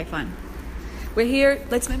Fine. We're here.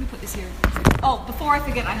 Let me put this here. Oh, before I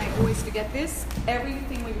forget, I always forget this.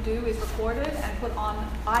 Everything we do is recorded and put on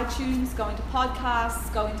iTunes, go into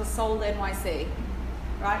podcasts, go into Sold NYC.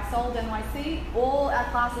 Right? Sold NYC. All our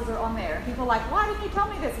classes are on there. People are like, why didn't you tell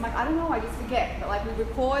me this? I'm like, I don't know, I just forget. But we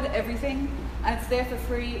record everything and it's there for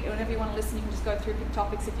free. Whenever you want to listen, you can just go through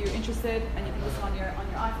topics if you're interested, and you can listen on your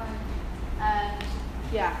iPhone. And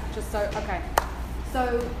yeah, okay.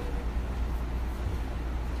 So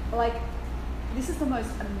this is the most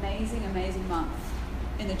amazing month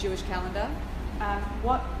in the Jewish calendar.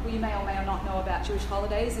 What we may or may not know about Jewish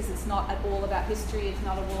holidays is it's not at all about history, it's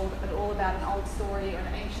not at all about an old story or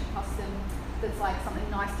an ancient custom that's something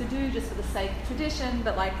nice to do just for the sake of tradition,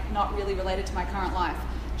 but not really related to my current life.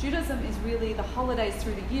 Judaism is really, the holidays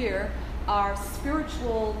through the year are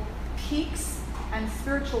spiritual peaks and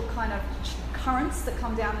spiritual kind of currents that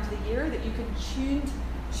come down into the year that you can tune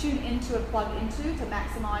into and plug into to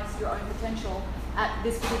maximize your own potential at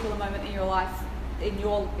this particular moment in your life, in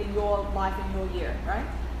your life, in your year, right?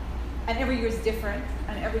 And every year is different,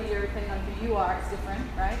 and every year, depending on who you are, it's different,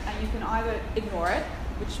 right? And you can either ignore it,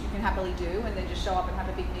 which you can happily do, and then just show up and have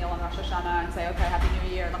a big meal on Rosh Hashanah and say, okay, Happy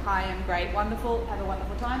New Year, l'chaim, great, wonderful, have a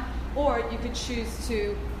wonderful time. Or you could choose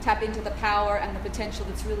to tap into the power and the potential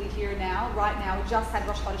that's really here now, right now. We just had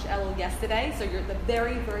Rosh Chodesh Elul yesterday, so you're at the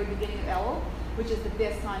very, very beginning of Elul, which is the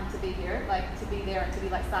best time to be here, to be there and to be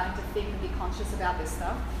starting to think and be conscious about this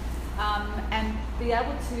stuff. And be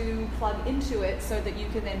able to plug into it so that you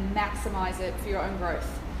can then maximize it for your own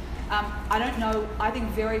growth. I don't know, I think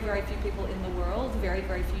very, very few people in the world, very,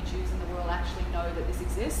 very few Jews in the world actually know that this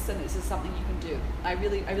exists and this is something you can do. I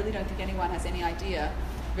really don't think anyone has any idea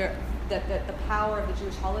that the power of the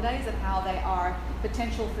Jewish holidays and how they are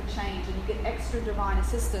potential for change, and you get extra divine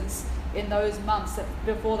assistance in those months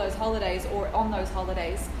before those holidays or on those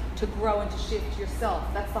holidays to grow and to shift yourself.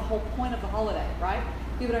 That's the whole point of the holiday, right?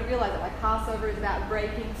 People don't realize that Passover is about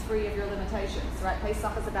breaking free of your limitations, right?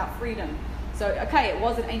 Pesach is about freedom. So, okay, it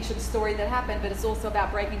was an ancient story that happened, but it's also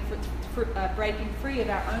about breaking free of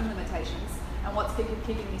our own limitations and what's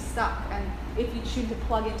keeping me stuck. And if you choose to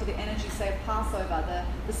plug into the energy, say, of Passover,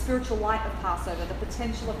 the spiritual light of Passover, the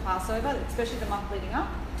potential of Passover, especially the month leading up,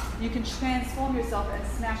 you can transform yourself and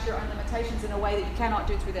smash your own limitations in a way that you cannot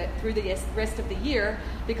do through the rest of the year,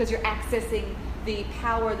 because you're accessing the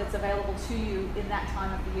power that's available to you in that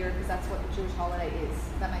time of the year, because that's what the Jewish holiday is.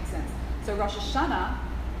 If that makes sense. So Rosh Hashanah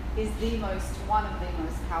is one of the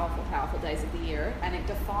most powerful days of the year, and it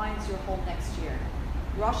defines your whole next year.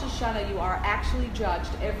 Rosh Hashanah, you are actually judged,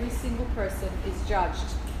 every single person is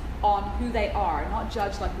judged on who they are, not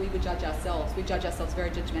judged like we would judge ourselves. We judge ourselves very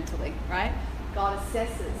judgmentally, right? God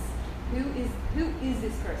assesses who is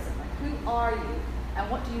this person, who are you, and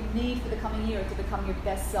what do you need for the coming year to become your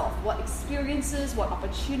best self? What experiences, what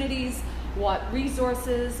opportunities, what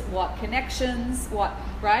resources, what connections,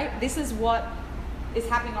 right? This is what is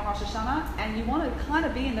happening on Rosh Hashanah, and you want to kind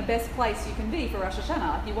of be in the best place you can be for Rosh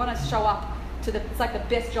Hashanah. You want to show up it's like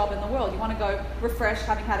the best job in the world. You want to go refreshed,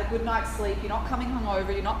 having had a good night's sleep. You're not coming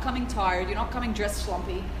hungover. You're not coming tired. You're not coming dressed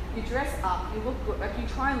slumpy. You dress up. You look good. You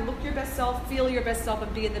try and look your best self, feel your best self,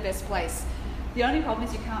 and be in the best place. The only problem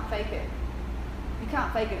is you can't fake it. You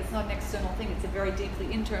can't fake it. It's not an external thing. It's a very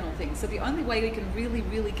deeply internal thing. So the only way we can really,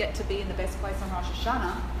 really get to be in the best place on Rosh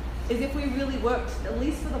Hashanah is if we really worked, at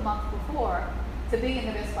least for the month before, to be in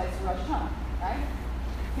the best place for Rosh Hashanah, right?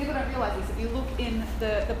 People don't realize this. If you look in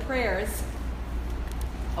the prayers,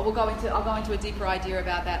 I'll go into a deeper idea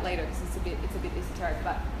about that later, because it's a bit esoteric.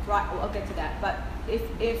 But right, I'll get to that. But if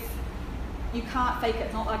you can't fake it,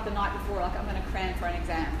 it's not like the night before, I'm going to cram for an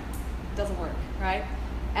exam. It doesn't work, right?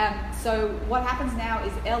 So what happens now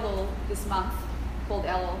is Elul, this month called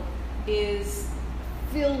Elul, is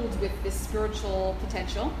filled with this spiritual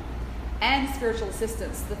potential and spiritual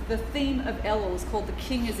assistance. The theme of Elul is called "The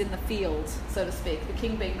King is in the Field," so to speak. The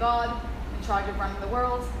King being God, in charge of running the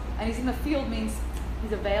world, and he's in the field means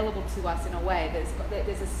he's available to us in a way.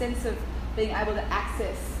 There's a sense of being able to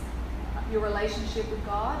access your relationship with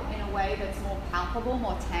God in a way that's more palpable,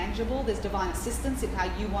 more tangible. There's divine assistance in how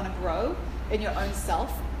you want to grow in your own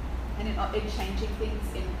self, and in changing things,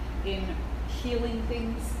 in healing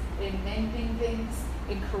things, in mending things,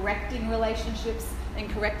 in correcting relationships, in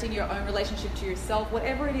correcting your own relationship to yourself.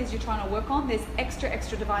 Whatever it is you're trying to work on, there's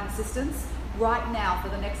extra divine assistance right now for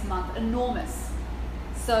the next month. Enormous.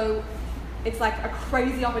 So it's like a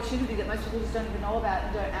crazy opportunity that most people just don't even know about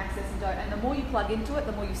and don't access and don't. And the more you plug into it,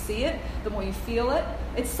 the more you see it, the more you feel it.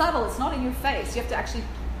 It's subtle. It's not in your face. You have to actually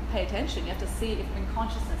pay attention. You have to see it, bring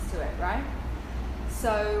consciousness to it, right?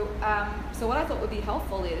 So what I thought would be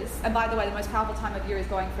helpful is, and by the way, the most powerful time of year is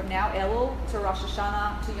going from now Elul to Rosh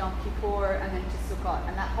Hashanah to Yom Kippur and then to Sukkot,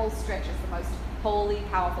 and that whole stretch is the most holy,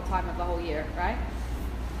 powerful time of the whole year, right?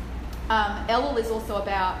 Elul is also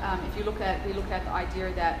about, we look at the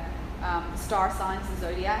idea that star signs, the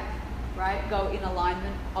zodiac, right, go in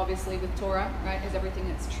alignment, obviously, with Torah, right, because everything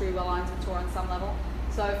that's true aligns with Torah on some level.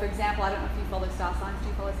 So, for example, I don't know if you follow star signs. Do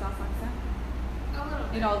you follow star signs, Sam? A little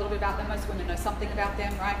bit. You know a little bit about them. Most women know something about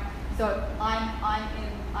them, right? So I'm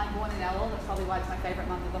born in Elul. That's probably why it's my favorite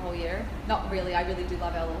month of the whole year. Not really. I really do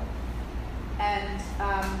love Elul. And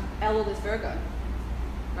Elul is Virgo,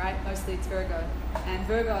 right? Mostly it's Virgo. And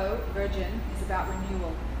Virgin, is about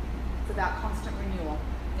renewal. It's about constant renewal.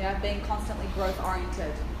 Yeah, being constantly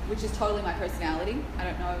growth-oriented, which is totally my personality. I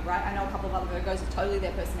don't know, right? I know a couple of other Virgos, it's totally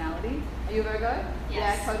their personality. Are you a Virgo?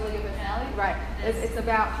 Yes. Yeah, totally your personality. Right. Yes. It's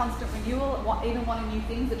about constant renewal, even wanting new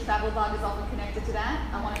things. The travel bug is often connected to that.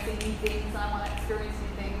 I want to see new things and I want to experience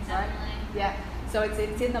new things, right? Definitely. Yeah. So it's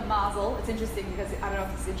in the mazel. It's interesting because I don't know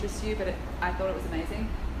if this interests you, but I thought it was amazing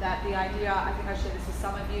that the idea. I think I shared this with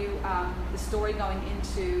some of you. The story going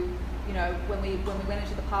into, you know, when we went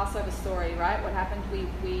into the Passover story, right? What happened? We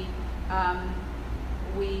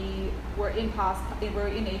were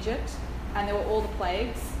in Egypt, and there were all the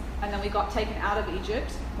plagues, and then we got taken out of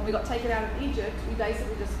Egypt. When we got taken out of Egypt, we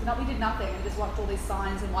basically we did nothing and just watched all these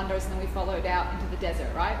signs and wonders, and then we followed out into the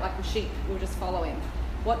desert, right? Like the sheep, we were just following.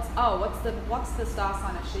 What's the star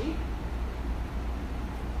sign of sheep?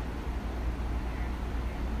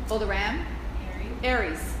 Or the ram?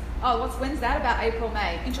 Aries. Oh, when's that? About April,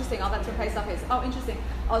 May. Interesting. Oh, that's when Pesach is. Oh, interesting.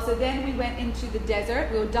 Oh, so then we went into the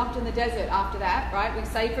desert. We were dumped in the desert after that, right? We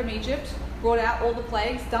saved from Egypt, brought out all the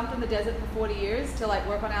plagues, dumped in the desert for 40 years to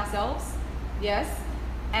work on ourselves. Yes.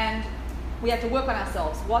 And we had to work on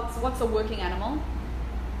ourselves. What's a working animal?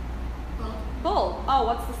 Bull. Oh,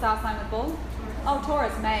 what's the star sign with bull? Taurus. Oh,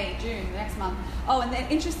 Taurus, May, June, next month. Oh, and then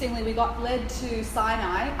interestingly, we got led to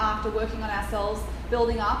Sinai after working on ourselves,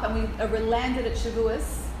 building up, and we landed at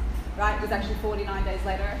Shavuos. Right, it was actually 49 days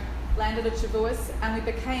later, landed at Shavuos, and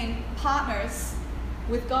we became partners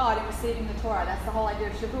with God in receiving the Torah. That's the whole idea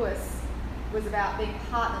of Shavuos, was about being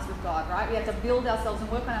partners with God, right? We had to build ourselves and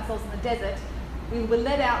work on ourselves in the desert. We were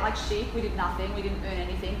led out like sheep. We did nothing. We didn't earn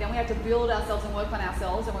anything. Then we had to build ourselves and work on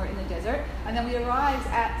ourselves, and we were in the desert. And then we arrived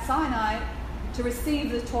at Sinai to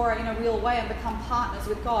receive the Torah in a real way and become partners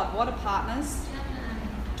with God. What are partners?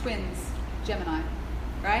 Gemini. Twins, Gemini,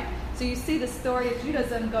 right? So you see the story of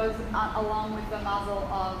Judaism goes along with the mazel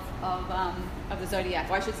of the zodiac.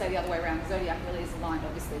 Or I should say the other way around. The zodiac really is aligned,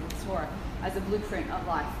 obviously, with the Torah as a blueprint of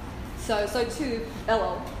life. So too,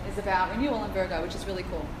 Elul is about renewal in Virgo, which is really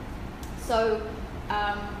cool. So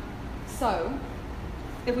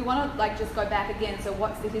if we want to just go back again, so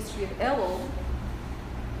what's the history of Elul?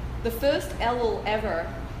 The first Elul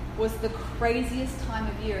ever was the craziest time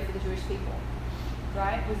of year for the Jewish people.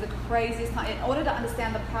 Right? It was the craziest time. In order to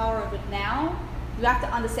understand the power of it now, you have to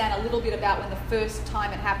understand a little bit about when the first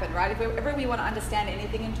time it happened, right? If ever we want to understand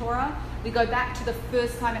anything in Torah, we go back to the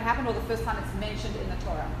first time it happened or the first time it's mentioned in the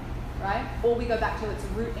Torah, right? Or we go back to its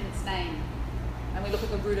root in its name. And we look at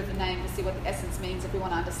the root of the name to see what the essence means if we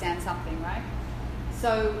want to understand something, right?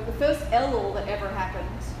 So the first Elul that ever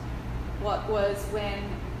happened was when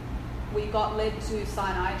we got led to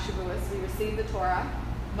Sinai, Shavuos, we received the Torah.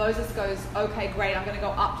 Moses goes, okay, great, I'm going to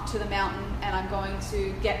go up to the mountain and I'm going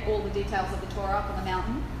to get all the details of the Torah up on the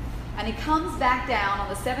mountain. And he comes back down on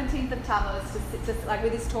the 17th of Tammuz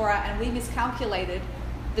with his Torah, and we miscalculated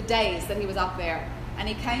the days that he was up there. And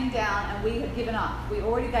he came down and we had given up. We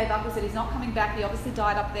already gave up. We said, he's not coming back. He obviously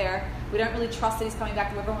died up there. We don't really trust that he's coming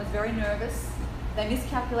back. Everyone was very nervous. They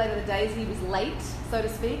miscalculated the days. He was late, so to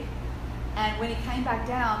speak. And when he came back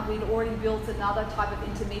down, we'd already built another type of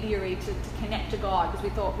intermediary to connect to God, because we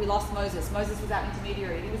thought we lost Moses. Moses was our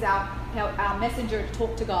intermediary. He was our messenger to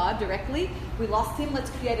talk to God directly. We lost him.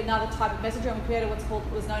 Let's create another type of messenger, and we created what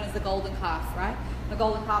was known as the golden calf, right? The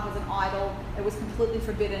golden calf was an idol. It was completely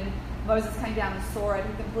forbidden. Moses came down and saw it.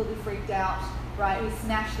 He completely freaked out, right? He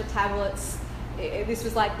smashed the tablets. This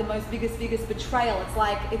was like the biggest betrayal. It's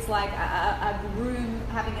like a groom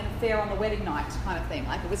having an affair on the wedding night kind of thing.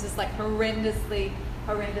 Like, it was just like horrendously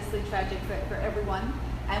tragic for everyone.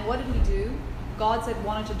 And what did he do? God said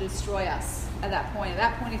wanted to destroy us at that point. At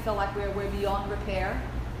that point, he felt like we're beyond repair,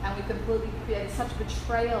 and we completely created such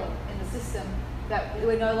betrayal in the system that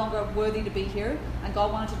we're no longer worthy to be here. And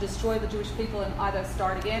God wanted to destroy the Jewish people and either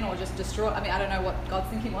start again or just destroy. I mean, I don't know what God's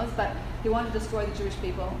thinking was, but he wanted to destroy the Jewish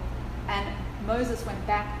people. And Moses went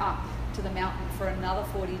back up to the mountain for another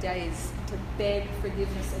 40 days to beg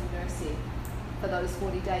forgiveness and mercy for those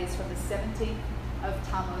 40 days from the 17th of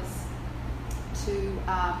Tammuz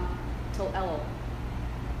till Elul,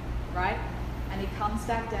 right? And he comes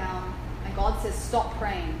back down, and God says, stop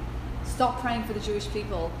praying. Stop praying for the Jewish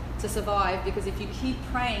people to survive, because if you keep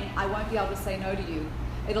praying, I won't be able to say no to you.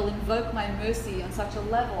 It'll invoke my mercy on such a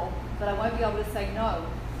level that I won't be able to say no,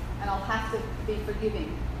 and I'll have to be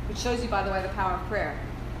forgiving, which shows you, by the way, the power of prayer.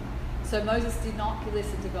 So Moses did not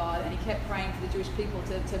listen to God, and he kept praying for the Jewish people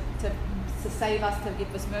to save us, to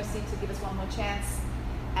give us mercy, to give us one more chance.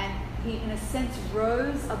 And he, in a sense,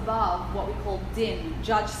 rose above what we call din,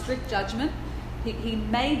 strict judgment. He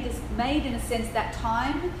made, in a sense, that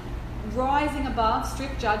time rising above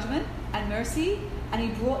strict judgment and mercy, and he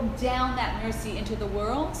brought down that mercy into the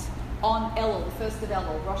world on Elul, the first of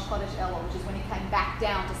Elul, Rosh Chodesh Elul, which is when he came back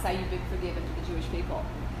down to say you've been forgiven to the Jewish people.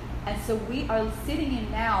 And so we are sitting in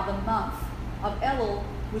now the month of Elul,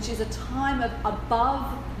 which is a time of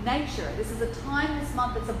above nature. This is a time this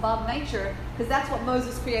month that's above nature, because that's what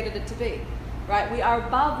Moses created it to be, right? We are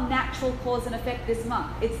above natural cause and effect this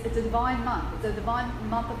month. It's a divine month. It's a divine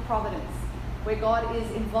month of providence, where God is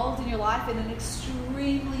involved in your life in an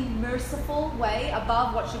extremely merciful way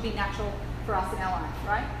above what should be natural for us in our life,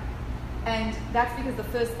 right? And that's because the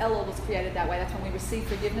first Elul was created that way. That's when we receive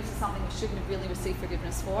forgiveness for something we shouldn't have really received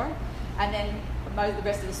forgiveness for. And then the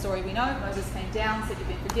rest of the story we know. Moses came down, said, you've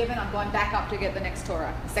been forgiven. I'm going back up to get the next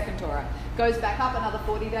Torah, the second Torah. Goes back up another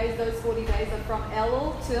 40 days. Those 40 days are from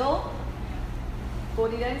Elul till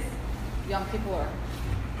 40 days? Yom Kippur.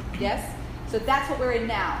 Yes? So that's what we're in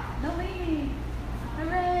now. Nalini!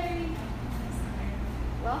 Hooray!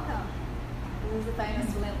 Welcome. This is the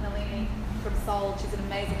famous Nalini from Seoul. She's an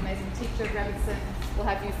amazing, amazing teacher of Rebbetzin. We'll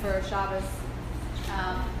have you for Shabbos.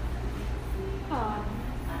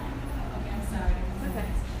 Okay.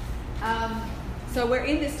 So we're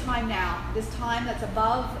in this time now, this time that's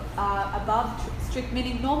above strict,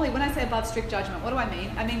 meaning normally when I say above strict judgment, what do I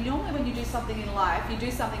mean? I mean normally when you do something in life, you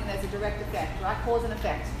do something and there's a direct effect, right? Cause and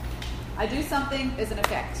effect. I do something, there's an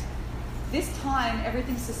effect. This time,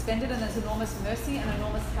 everything's suspended and there's enormous mercy and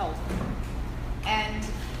enormous help. And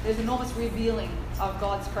there's enormous revealing of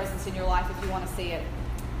God's presence in your life if you want to see it.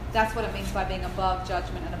 That's what it means by being above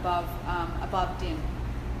judgment and above din.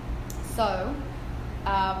 So,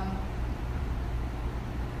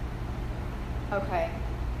 okay.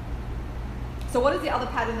 So what is the other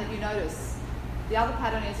pattern that you notice? The other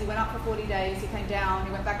pattern is he went up for 40 days, he came down,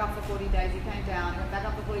 he went back up for 40 days, he came down, he went back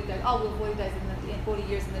up for 40 days. Oh, well, 40 days in 40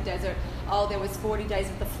 years in the desert. Oh, there was 40 days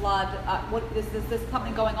of the flood. There's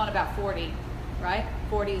something going on about 40, right?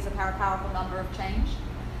 40 is a powerful number of change.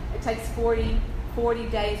 It takes 40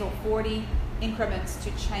 days or 40 increments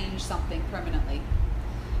to change something permanently.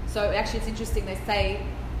 So actually it's interesting, they say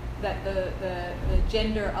that the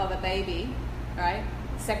gender of a baby, right,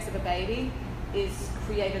 sex of a baby, is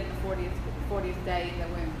created the 40th day in the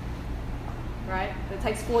womb, right? It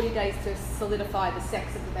takes 40 days to solidify the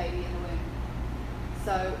sex of the baby in the womb.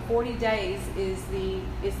 So 40 days is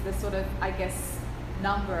the sort of, I guess,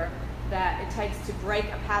 number that it takes to break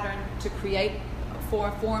a pattern, to create,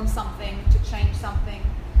 form something, to change something.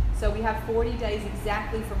 So we have 40 days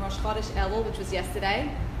exactly from Rosh Chodesh Elul, which was yesterday,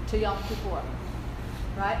 to Yom Kippur,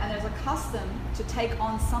 right? And there's a custom to take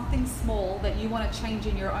on something small that you want to change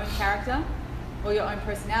in your own character, or your own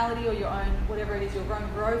personality, or your own, whatever it is, your own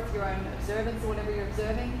growth, your own observance, or whatever you're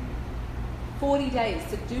observing. 40 days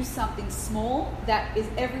to do something small that is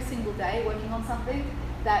every single day working on something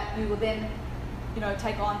that you will then,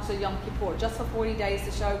 take on to Yom Kippur, just for 40 days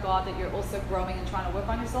to show God that you're also growing and trying to work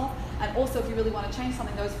on yourself. And also, if you really want to change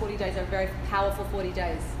something, those 40 days are very powerful 40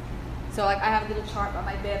 days. So I have a little chart by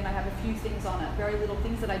my bed and I have a few things on it, very little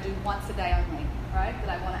things that I do once a day only, right, that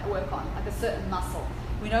I want to work on, like a certain muscle.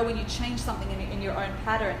 We know when you change something in your own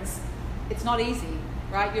patterns, it's not easy,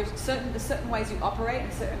 right? There's certain ways you operate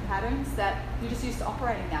and certain patterns that you're just used to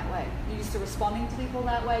operating that way. You're used to responding to people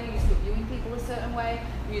that way. You're used to viewing people a certain way.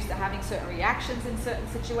 You're used to having certain reactions in certain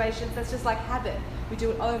situations. That's just like habit. We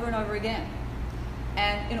do it over and over again.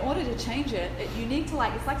 And in order to change it, you need to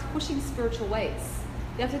it's like pushing spiritual weights.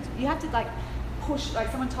 You have to push.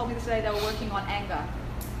 Like someone told me this today, they were working on anger,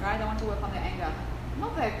 right? They want to work on their anger.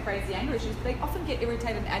 Not their crazy anger issues, but they often get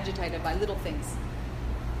irritated and agitated by little things.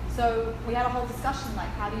 So we had a whole discussion like,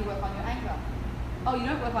 how do you work on your anger? Oh, you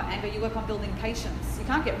don't work on anger, you work on building patience. You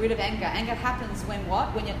can't get rid of anger. Anger happens when what?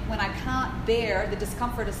 When I can't bear the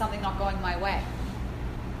discomfort of something not going my way.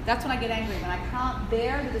 That's when I get angry, when I can't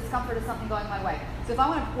bear the discomfort of something going my way. So if I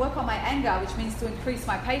want to work on my anger, which means to increase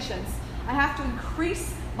my patience, I have to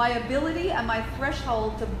increase my ability and my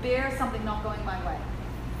threshold to bear something not going my way.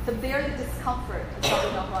 To bear the discomfort of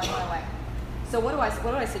something not going my way. So what do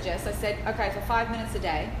I suggest? I said, okay, for 5 minutes a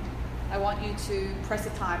day, I want you to press a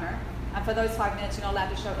timer. And for those 5 minutes, you're not allowed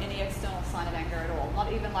to show any external sign of anger at all.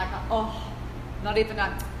 Not even like not even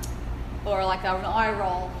or like an eye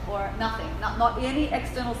roll, or nothing. Not any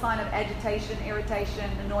external sign of agitation, irritation,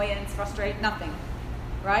 annoyance, frustration, nothing.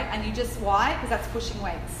 Right? And you just, why? Because that's pushing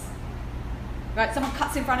weights. Right? Someone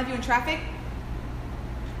cuts in front of you in traffic,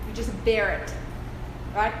 you just bear it.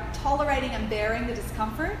 Right? Tolerating and bearing the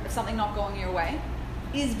discomfort of something not going your way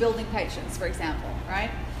is building patience, for example.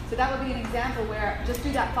 Right? So that would be an example where just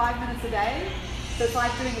do that 5 minutes a day. So it's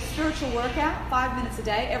like doing a spiritual workout, 5 minutes a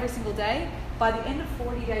day, every single day. By the end of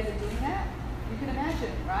 40 days of doing that, you can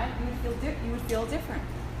imagine, right? You would feel different,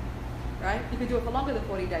 right? You could do it for longer than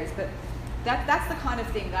 40 days, but that's the kind of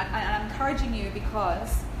thing that I'm encouraging you,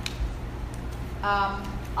 because I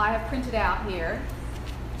have printed out here,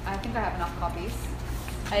 I think I have enough copies,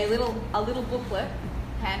 a little booklet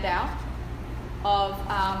handout of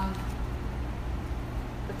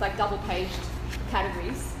it's like double-paged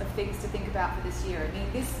categories of things to think about for this year. I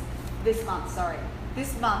mean, this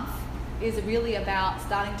month is really about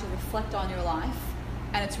starting to reflect on your life,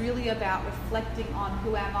 and it's really about reflecting on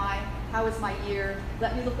who am I, how was my year,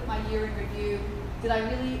 let me look at my year in review, did I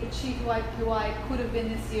really achieve who I could have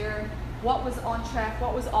been this year, what was on track,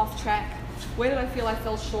 what was off track, where did I feel I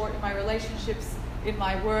fell short in my relationships, in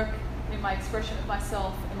my work, in my expression of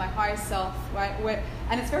myself, in my higher self, right?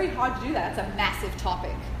 And it's very hard to do that. It's a massive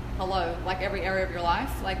topic. Hello, like every area of your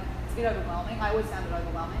life, like it's a bit overwhelming. I always found it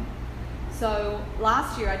overwhelming. So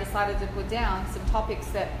last year I decided to put down some topics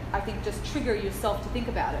that I think just trigger yourself to think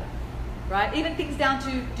about it, right? Even things down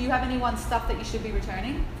to, do you have anyone's stuff that you should be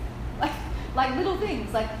returning? Like little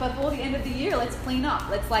things, like before the end of the year, let's clean up.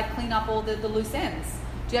 Let's like clean up all the loose ends.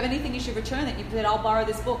 Do you have anything you should return that you said, I'll borrow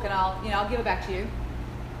this book and I'll give it back to you?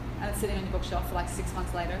 And it's sitting on your bookshelf for like 6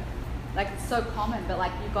 months later. Like, it's so common, but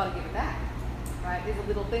like, you've got to give it back, right? These are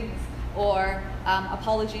little things. Or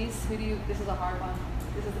apologies. This is a hard one.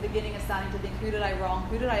 This is the beginning of starting to think, who did I wrong?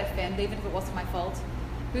 Who did I offend, even if it wasn't my fault?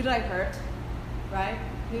 Who did I hurt, right?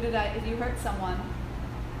 If you hurt someone,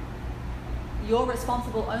 you're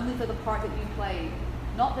responsible only for the part that you played.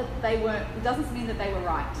 Not that it doesn't mean that they were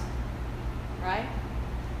right?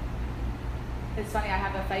 It's funny, I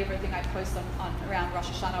have a favorite thing I post on around Rosh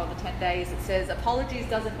Hashanah or the 10 days. It says, apologies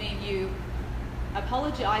doesn't mean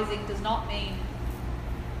apologizing does not mean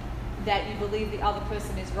that you believe the other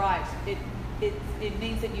person is right. It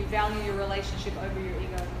means that you value your relationship over your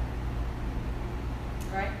ego.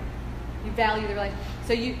 Right? You value the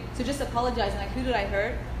relationship. So just apologizing, like, who did I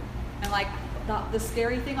hurt? And like, the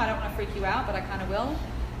scary thing, I don't want to freak you out, but I kind of will,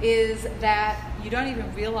 is that you don't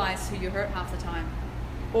even realize who you hurt half the time.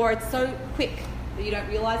 Or it's so quick that you don't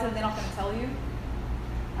realize it and they're not going to tell you.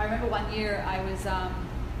 I remember one year I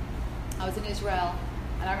was in Israel,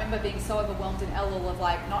 and I remember being so overwhelmed in Elul of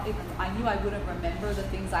like, I knew I wouldn't remember the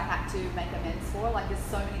things I had to make amends for. Like, there's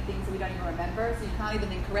so many things that we don't even remember, so you can't even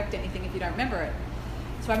then correct anything if you don't remember it.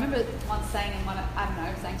 So I remember once saying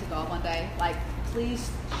saying to God one day, like, please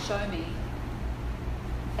show me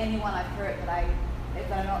anyone I've hurt that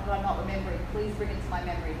I'm not remembering. Please bring it to my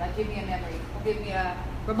memory. Like, give me a memory, or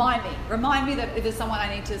remind me that if there's someone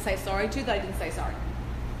I need to say sorry to, that I didn't say sorry.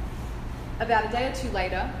 About a day or two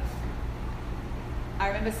later, I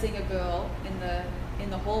remember seeing a girl in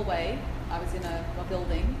the hallway. I was in a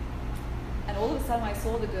building, and all of a sudden I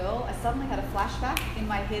saw the girl. I suddenly had a flashback in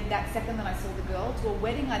my head that second that I saw the girl to a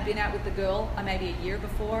wedding I'd been at with the girl maybe a year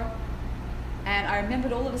before, and I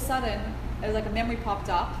remembered all of a sudden, it was like a memory popped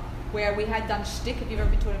up where we had done shtick. If you've ever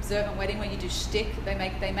been to an observant wedding where you do shtick, they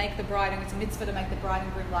make the bride, and it's a mitzvah to make the bride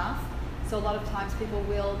and groom laugh. So a lot of times people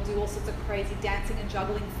will do all sorts of crazy dancing and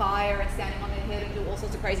juggling fire and standing on their head and do all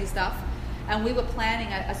sorts of crazy stuff. And we were planning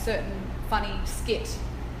a certain funny skit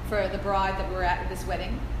for the bride that we were at this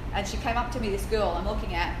wedding. And she came up to me, this girl I'm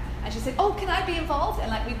looking at, and she said, oh, can I be involved?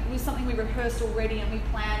 And like, it was something we rehearsed already, and we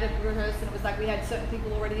planned and rehearsed, and it was like we had certain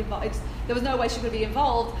people already involved. There was no way she could be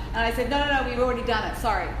involved. And I said, no, we've already done it,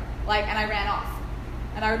 sorry. Like, and I ran off.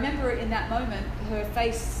 And I remember in that moment, her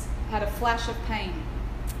face had a flash of pain.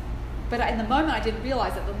 But in the moment, I didn't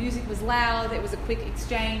realize that the music was loud. It was a quick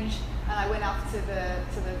exchange, and I went up to the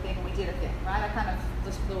thing, and we did a thing. Right? I kind of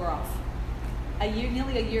just flew her off.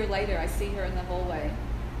 Nearly a year later, I see her in the hallway,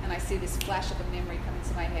 and I see this flash of a memory come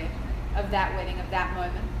into my head of that wedding, of that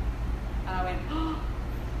moment, and I went, oh,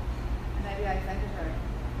 and maybe I offended her,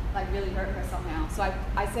 like really hurt her somehow. So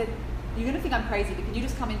I said, you're going to think I'm crazy, but can you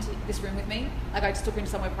just come into this room with me? Like, I just took her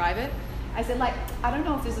into somewhere private. I said, like, I don't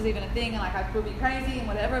know if this is even a thing, and like, I could be crazy and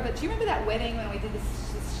whatever, but do you remember that wedding when we did this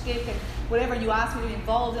shtick and whatever, and you asked me to be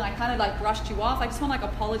involved, and I kind of like brushed you off? I just want to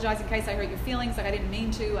like apologize in case I hurt your feelings, like I didn't mean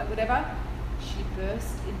to, like whatever. she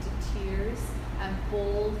burst into tears and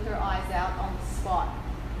bawled her eyes out on the spot.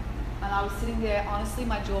 And I was sitting there, honestly,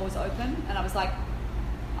 my jaw was open, and I was like,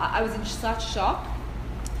 I was in such shock.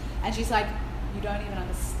 And she's like, you don't even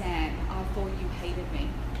understand. I thought you hated me.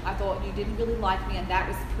 I thought you didn't really like me, and that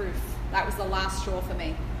was proof. That was the last straw for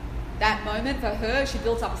me. That moment for her, she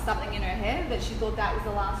built up something in her head that she thought that was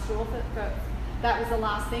the last straw for that was the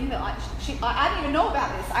last thing that I didn't even know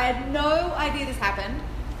about this. I had no idea this happened,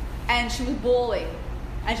 and she was bawling.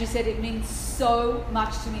 And she said, it means so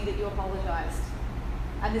much to me that you apologized.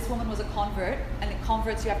 And this woman was a convert, and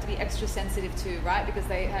converts you have to be extra sensitive to, right? Because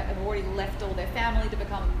they have already left all their family to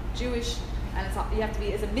become Jewish, and you have to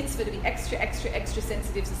be, as a mitzvah, to be extra, extra, extra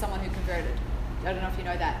sensitive to someone who converted. I don't know if you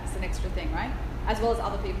know that. It's an extra thing, right? As well as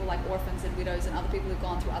other people like orphans and widows and other people who've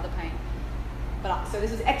gone through other pain. But so this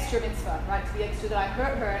was extra mitzvah, right? To be extra that I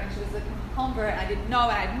hurt her, and she was a convert, and I didn't know,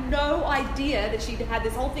 and I had no idea that she had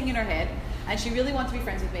this whole thing in her head, and she really wanted to be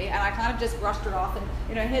friends with me, and I kind of just brushed her off, and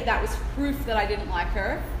in her head that was proof that I didn't like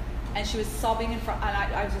her, and she was sobbing in front, and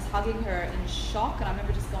I was just hugging her in shock, and I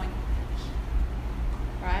remember just going,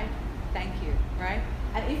 right? Thank you, right?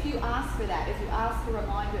 And if you ask for that, if you ask for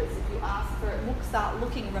reminders, if you ask for, start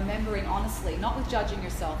looking, remembering honestly, not with judging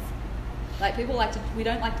yourself. Like we don't like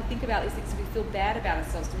to think about these things, so we feel bad about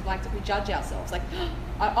ourselves, we judge ourselves, like,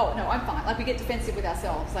 oh no, I'm fine. Like we get defensive with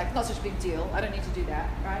ourselves, like not such a big deal, I don't need to do that,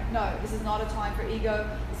 right? No, this is not a time for ego,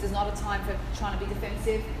 this is not a time for trying to be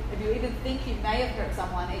defensive. If you even think you may have hurt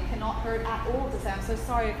someone, it cannot hurt at all to say, I'm so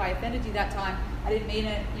sorry if I offended you that time, I didn't mean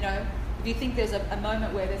it, you know. If you think there's a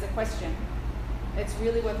moment where there's a question, it's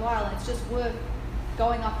really worthwhile, and it's just worth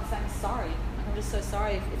going up and saying sorry. Like, I'm just so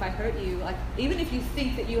sorry if I hurt you. Like, even if you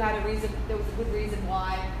think that you had a reason, there was a good reason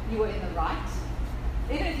why you were in the right.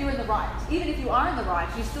 Even if you're in the right, even if you are in the right,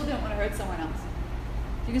 you still don't want to hurt someone else.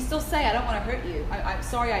 You can still say, I don't want to hurt you. I'm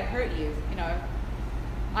sorry I hurt you. You know,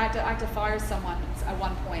 I had to fire someone at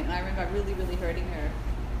one point, and I remember really, really hurting her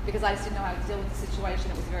because I just didn't know how to deal with the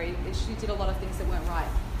situation. She did a lot of things that weren't right.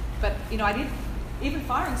 But, you know, even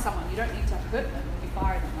firing someone, you don't need to hurt them when you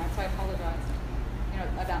fire them, right? So I apologized, you know,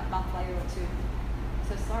 about a month later or two.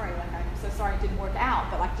 So sorry, like, I'm so sorry it didn't work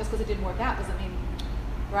out, but like, just because it didn't work out doesn't mean,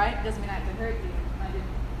 right? It doesn't mean I had to hurt you.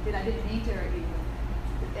 I didn't mean to hurt you.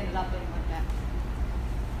 It ended up being like that.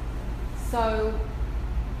 So,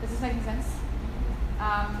 is this making sense?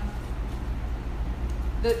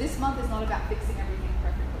 This month is not about fixing everything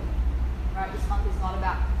perfectly, right? This month is not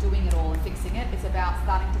about doing it all and fixing it. It's about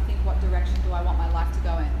starting to think, what direction do I want my life to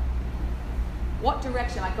go in? What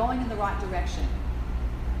direction? Am I going in the right direction?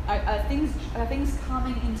 Are things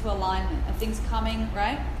coming into alignment? Are things coming,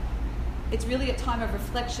 right? It's really a time of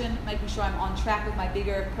reflection, making sure I'm on track with my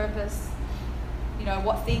bigger purpose. You know,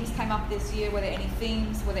 what themes came up this year? Were there any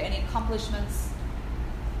themes? Were there any accomplishments?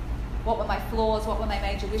 What were my flaws? What were my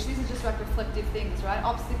major wishes? These are just like reflective things, right?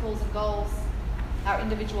 Obstacles and goals, our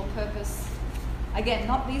individual purpose. Again,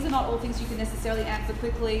 these are not all things you can necessarily answer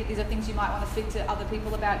quickly. These are things you might want to speak to other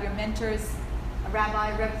people about, your mentors,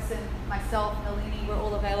 Rabbi Rebson, myself, Nalini, we're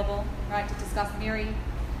all available, right, to discuss Miri.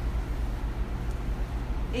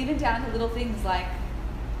 Even down to little things like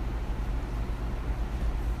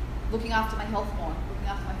looking after my health more, looking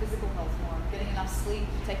after my physical health more, getting enough sleep,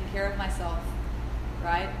 taking care of myself,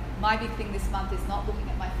 right? My big thing this month is not looking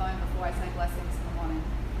at my phone before I say blessings in the morning,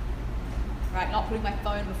 right? Not putting my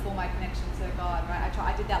phone before my connection to God, right?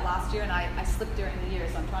 I did that last year, and I slipped during the year,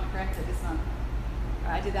 so I'm trying to correct it this month.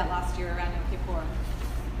 Right? I did that last year around Yom Kippur.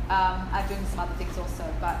 I'm doing some other things also,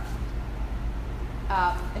 but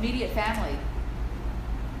immediate family.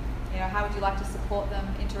 You know, how would you like to support them,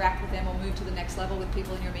 interact with them, or move to the next level with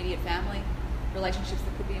people in your immediate family? Relationships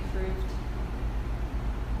that could be improved.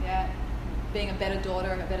 Yeah, being a better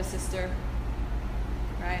daughter, a better sister,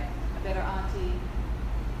 right? A better auntie.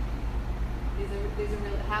 These are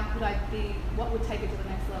really, how could I be, what would take it to the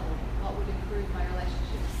next level? What would improve my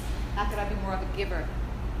relationships? How could I be more of a giver?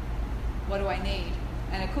 What do I need?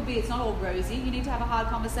 And it could be, it's not all rosy. You need to have a hard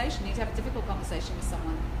conversation. You need to have a difficult conversation with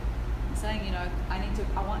someone. Saying, you know,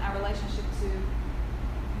 I want our relationship to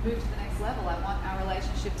move to the next level. I want our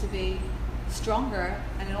relationship to be stronger,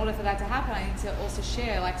 and in order for that to happen, I need to also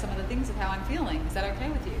share like some of the things of how I'm feeling. Is that okay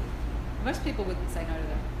with you? Most people wouldn't say no to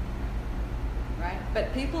that, right?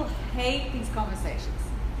 But people hate these conversations.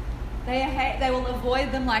 They will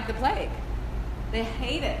avoid them like the plague. They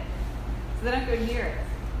hate it, so they don't go near it.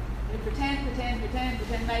 They pretend,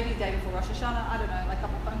 maybe day before Rosh Hashanah, I don't know, like a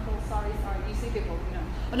couple phone calls, sorry, you see people, you know.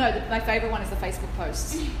 Oh no, my favourite one is the Facebook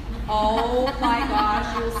posts. Oh my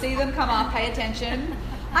gosh, you will see them come up, pay attention.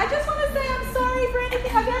 I just want to say I'm sorry for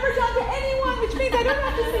anything I've ever done to anyone, which means I don't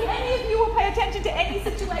have to see any of you or pay attention to any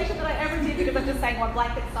situation that I ever did because I'm just saying one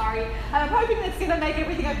blanket sorry, and I'm hoping that's going to make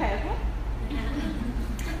everything okay.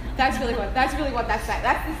 That's really what that's saying.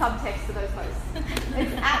 That's the subtext to those posts.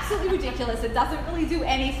 It's absolutely ridiculous. It doesn't really do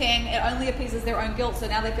anything. It only appeases their own guilt. So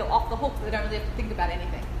now they feel off the hook. They don't really have to think about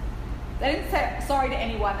anything. They didn't say sorry to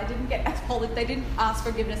anyone. They didn't get apology. They didn't ask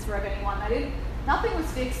forgiveness for anyone. Nothing was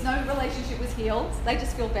fixed. No relationship was healed. They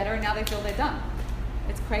just feel better, and now they feel they're done.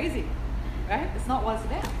 It's crazy, right? It's not what it's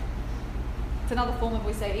about. It's another form of,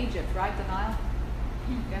 we say, Egypt, right? Denial.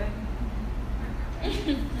 Get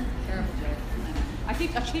it? Terrible joke. I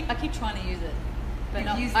keep trying to use it, but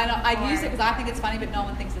no, I use it because I think it's funny, but no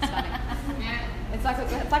one thinks it's funny. It's like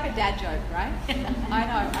a dad joke, right? I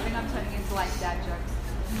know. I think I'm turning into like dad jokes.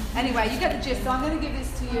 Anyway, you get the gist. So I'm going to give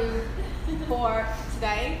this to you for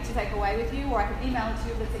today to take away with you, or I can email it to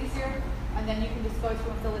you if it's easier, and then you can just go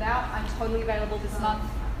through and fill it out. I'm totally available this month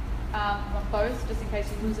on both, just in case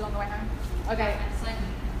you lose it on the way home. Okay.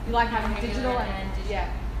 You like having digital and yeah.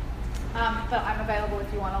 But I'm available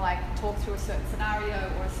if you want to talk through a certain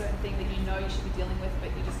scenario or a certain thing that you know you should be dealing with, but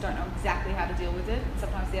you just don't know exactly how to deal with it.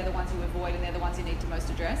 Sometimes they're the ones you avoid, and they're the ones you need to most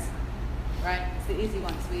address. Right? It's the easy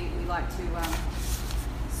ones we like to.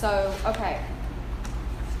 Okay.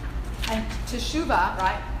 And teshuvah,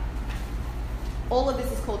 right? All of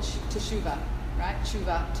this is called teshuvah, right?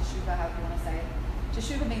 Teshuvah, however you want to say it.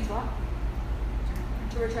 Teshuvah means what?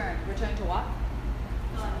 To return. Return to what?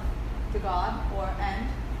 To God,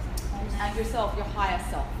 and yourself, your higher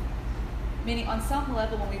self. Meaning, on some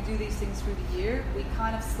level, when we do these things through the year, we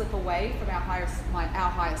kind of slip away from our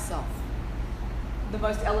higher self, the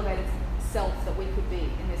most elevated self that we could be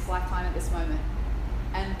in this lifetime at this moment.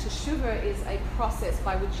 And teshuvah is a process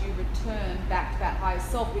by which you return back to that higher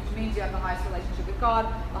self, which means you have the highest relationship with God,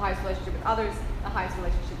 the highest relationship with others, the highest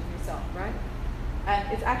relationship with yourself, right?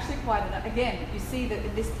 And it's actually again, you see that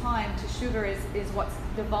in this time, teshuvah is what's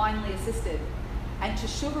divinely assisted. And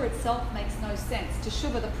teshuvah itself makes no sense.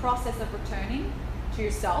 Teshuvah, the process of returning to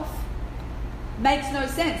yourself, makes no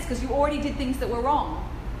sense because you already did things that were wrong.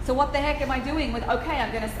 So what the heck am I doing with, okay,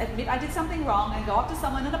 I'm going to admit I did something wrong and go up to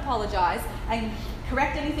someone and apologize and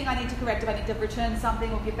correct anything I need to correct if I need to return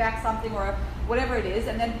something or give back something or whatever it is.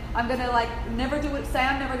 And then I'm going to never do it, say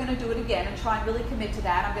I'm never going to do it again and try and really commit to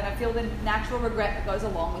that. I'm going to feel the natural regret that goes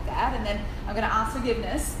along with that. And then I'm going to ask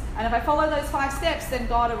forgiveness. And if I follow those 5 steps, then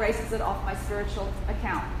God erases it off my spiritual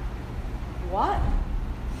account. What?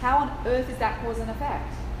 How on earth is that cause and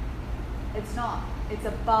effect? It's not. It's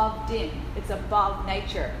above din. It's above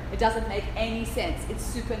nature. It doesn't make any sense. It's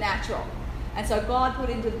supernatural. And so God put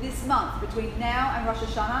into this month, between now and Rosh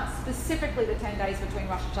Hashanah, specifically the 10 days between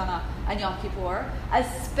Rosh Hashanah and Yom Kippur, a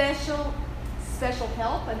special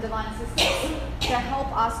help and divine assistance to help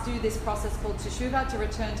us do this process called teshuvah, to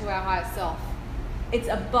return to our higher self. It's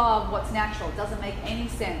above what's natural. It doesn't make any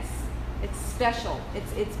sense. It's special.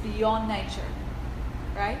 It's beyond nature,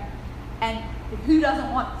 right? And who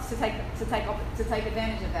doesn't want to take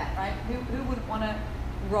advantage of that, right? Who would want to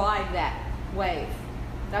ride that wave?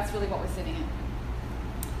 That's really what we're sitting in.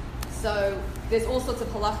 So there's all sorts of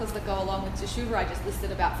halachas that go along with teshuvah. I just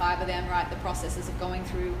listed about 5 of them, right? The processes of going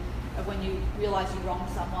through of when you realize you wronged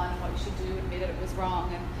someone, what you should do, admit it was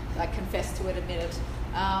wrong, and confess to it, admit it.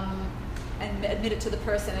 And admit it to the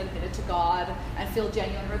person, and admit it to God, and feel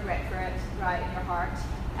genuine regret for it, right, in your heart.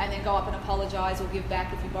 And then go up and apologize or give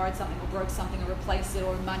back if you borrowed something or broke something, or replace it,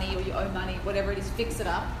 or money, or you owe money, whatever it is, fix it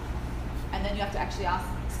up. And then you have to actually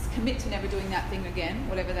commit to never doing that thing again,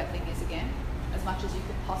 whatever that thing is again, as much as you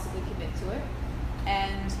could possibly commit to it.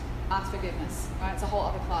 And ask forgiveness, right? It's a whole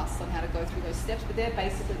other class on how to go through those steps, but they're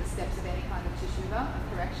basically the steps of any kind of teshuvah,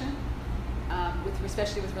 of correction,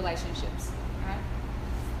 especially with relationships, right?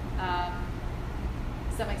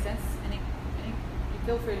 Does that make sense? Any? You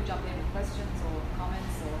feel free to jump in with questions or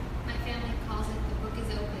comments or. My family calls it the book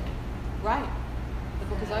is open. Right, the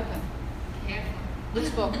book is open. Careful.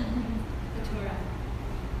 Which book? The Torah.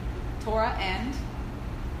 Torah and.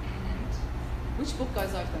 And Which book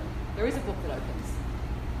goes open? There is a book that opens.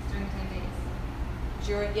 during 10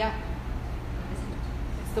 days. Yeah. What is it?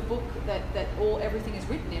 It's the book that everything is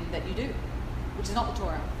written in that you do, which is not the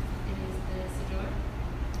Torah. It is the Siddur.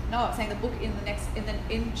 No, I'm saying the book in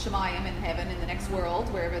Shemayim, in heaven, in the next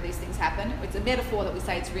world, wherever these things happen. It's a metaphor that we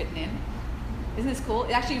say it's written in. Isn't this cool?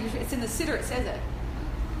 It's in the Siddur. It says it.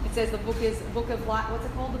 It says the book of life. What's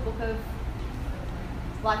it called? The book of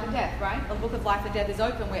life and death, right? The book of life and death is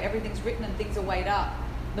open, where everything's written and things are weighed up.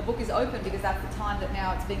 The book is open because that's the time that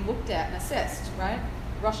now it's being looked at and assessed, right?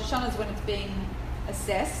 Rosh Hashanah is when it's being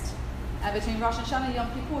assessed, and between Rosh Hashanah and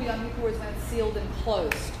Yom Kippur is when it's sealed and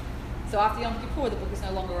closed. So after Yom Kippur, the book is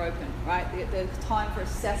no longer open, right? The time for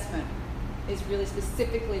assessment is really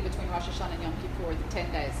specifically between Rosh Hashanah and Yom Kippur, the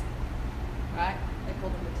 10 days, right? They call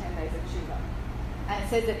them the 10 days of Tshuva. And it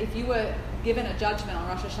says that if you were given a judgment on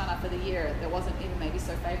Rosh Hashanah for the year that wasn't even maybe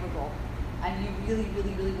so favorable, and you really,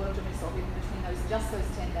 really, really worked on yourself even between those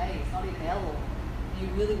 10 days, not even Elul, you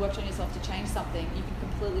really worked on yourself to change something, you can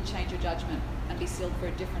completely change your judgment and be sealed for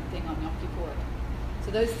a different thing on Yom Kippur. So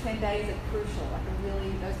those 10 days are crucial.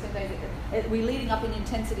 Those 10 days, we're leading up in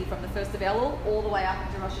intensity from the first of Elul all the way up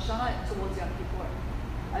into Rosh Hashanah towards Yom Kippur.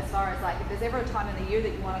 As far as if there's ever a time in the year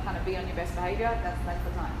that you want to kind of be on your best behavior, that's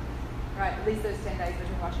the time. Right? At least those 10 days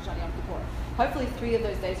between Rosh Hashanah and Yom Kippur. Hopefully 3 of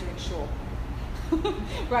those days are in Shul.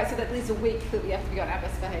 Right, so that leaves a week that we have to be on our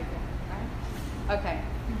best behavior. Right? Okay.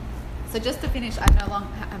 So just to finish, I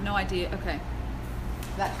have no idea. Okay.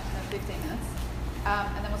 That's 15 minutes.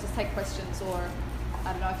 And then we'll just take questions, or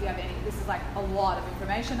I don't know if you have any. This is a lot of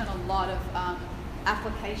information and a lot of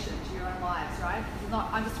application to your own lives, right?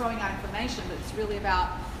 I'm just throwing out information, but it's really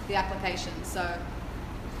about the application. So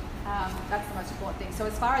that's the most important thing. So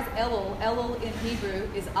as far as Elul in Hebrew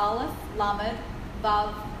is Aleph, Lamed,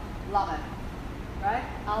 Vav, Lamed. Right?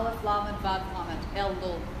 Aleph, Lamed, Vav, Lamed.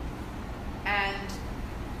 Elul. And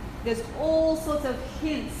there's all sorts of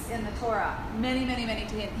hints in the Torah. Many, many, many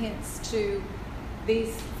hints to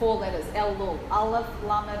these 4 letters. Elul. Aleph,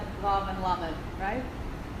 Lamed, Vav, and Lamed. Right?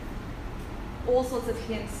 All sorts of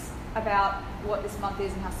hints about what this month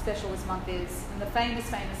is and how special this month is. And the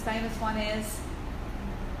famous one is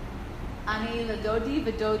Ani Ladodi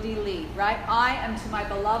Vidodi Li, right? I am to my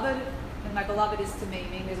beloved, and my beloved is to me.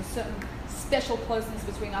 Meaning there's a certain special closeness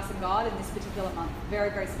between us and God in this particular month. Very,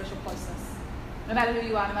 very special closeness. No matter who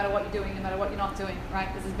you are, no matter what you're doing, no matter what you're not doing, right?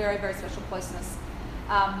 There's a very, very special closeness.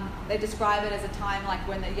 They describe it as a time like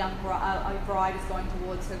when a young bride is going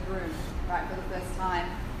towards her groom, right, for the first time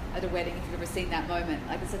at a wedding, if you've ever seen that moment.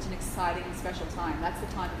 It's such an exciting and special time. That's the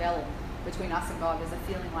time of Elul between us and God. There's a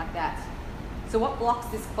feeling like that. So what blocks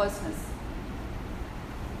this closeness?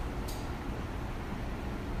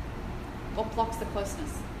 What blocks the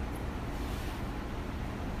closeness?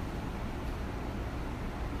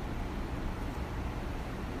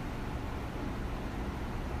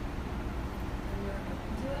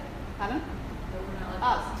 Pardon?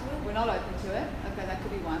 We're not open to it. Okay, that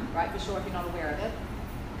could be one, right? For sure, if you're not aware of it.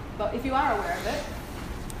 But if you are aware of it,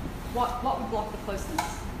 what would block the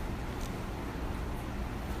closeness?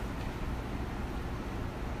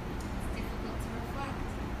 Difficult to reflect.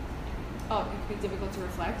 Oh, it could be difficult to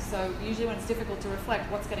reflect. So usually when it's difficult to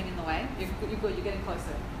reflect, what's getting in the way? You're good, you're getting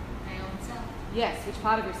closer. My own self. Yes, which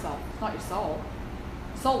part of yourself? It's not your soul.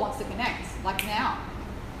 Soul wants to connect, like now.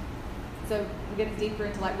 So we're getting deeper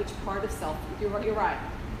into which part of self. You're right.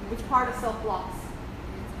 Which part of self blocks?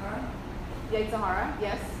 Yetzer Hara.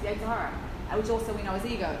 Yes, Yetzer Hara. Which also we know as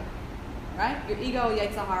ego. Right? Your ego,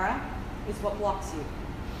 Yetzer Hara, is what blocks you.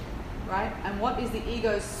 Right? And what is the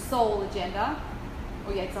ego's soul agenda?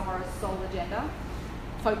 Or Yetzer Hara's soul agenda?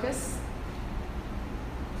 Focus.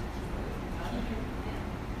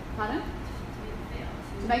 Pardon?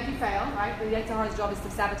 To make you fail, right? The Yetzer Hara's job is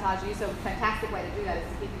to sabotage you, so a fantastic way to do that is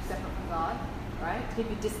to keep you separate from God, right? To keep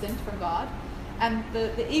you distant from God. And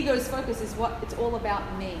the ego's focus is it's all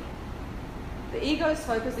about me. The ego's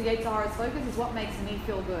focus, the Yetzer Hara's focus, is what makes me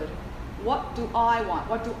feel good. What do I want?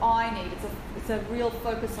 What do I need? It's a real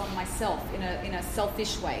focus on myself in a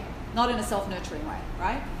selfish way, not in a self-nurturing way,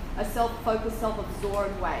 right? A self-focused,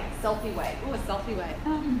 self-absorbed way, selfie way. Oh, a selfie way,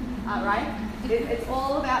 right? It's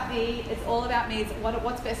all about me. It's all about me. It's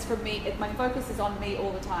what's best for me. My focus is on me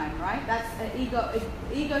all the time, right? That's ego. If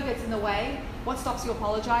ego gets in the way, what stops you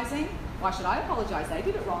apologizing? Why should I apologize? They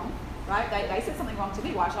did it wrong, right? They said something wrong to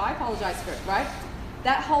me. Why should I apologize for it, right?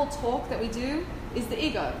 That whole talk that we do is the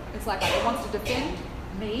ego. It's like it wants to defend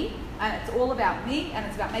me, and it's all about me, and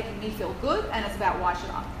it's about making me feel good, and it's about why should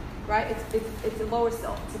I. Right? It's a lower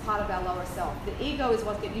self. It's a part of our lower self. The ego is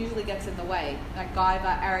what usually gets in the way. Like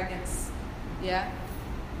gaiva, arrogance. Yeah?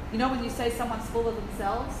 You know when you say someone's full of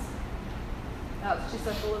themselves? Oh, she's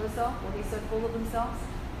so full of herself, or he's so full of themselves.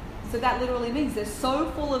 So that literally means they're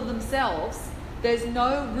so full of themselves, there's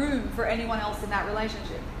no room for anyone else in that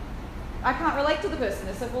relationship. I can't relate to the person,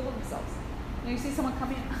 they're so full of themselves. You see someone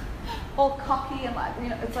come in all cocky and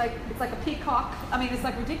it's like a peacock. I mean, it's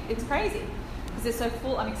like ridiculous. It's crazy. Because they're so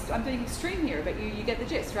full. I'm doing extreme here, but you get the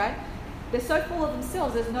gist, right? They're so full of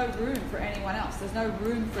themselves, there's no room for anyone else. There's no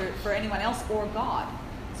room for anyone else or God.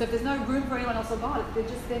 So if there's no room for anyone else or God, they're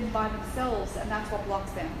just then by themselves, and that's what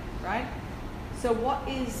blocks them, right? So what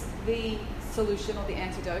is the solution or the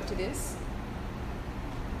antidote to this?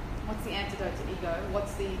 What's the antidote to ego?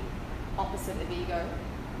 What's the opposite of ego?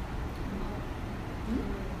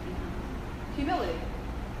 Humility.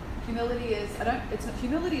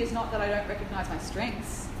 Humility is not that I don't recognize my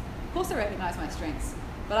strengths. Of course I recognize my strengths,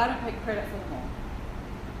 but I don't take credit for them all.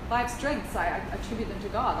 If I have strengths, I attribute them to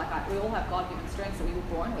God. We all have God-given strengths that we were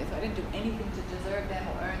born with. I didn't do anything to deserve them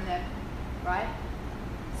or earn them, right?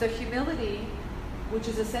 So humility, which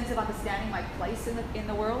is a sense of understanding my place in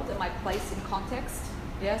the world and my place in context.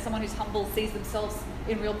 Yeah, someone who's humble sees themselves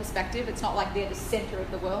in real perspective. It's not like they're the center of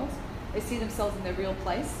the world. They see themselves in their real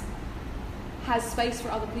place. Has space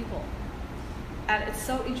for other people. And it's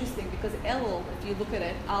so interesting because Elul, if you look at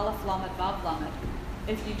it, Aleph, Lamed, Vav, Lamed,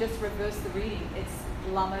 if you just reverse the reading, it's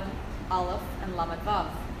Lamed, Aleph, and Lamed,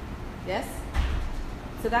 Vav. Yes?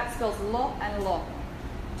 So that spells Lo and Lo.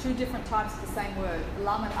 Two different types of the same word.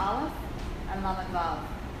 Lamed, Aleph, and Lamed, Vav.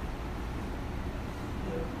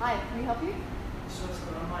 Hi, can we help you? So it's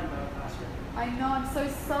an online class, right? I know, I'm so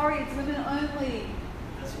sorry. It's women only.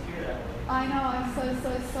 It doesn't appear that way. I know, I'm so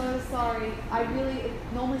sorry.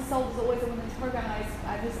 Normally Soul is always a women's program, and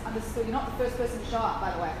I just understood. You're not the first person to show up,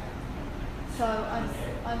 by the way. So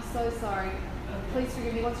I'm so sorry. Please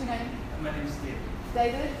forgive me. What's your name? My name is David.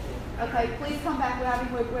 David? Okay, please come back.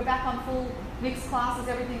 We're back on full mixed classes,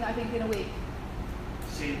 everything, I think, in a week.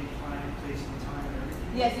 Same time, place, and time, and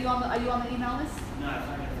everything? Yes, are you on the email list? No, I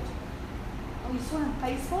find it. Oh, you saw it on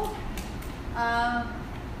Facebook?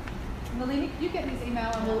 Nalini, you get his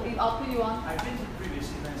email and I'll put you on. I've been to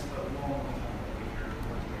previous events, but long over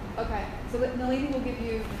here. Okay, so Nalini will give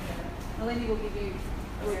you,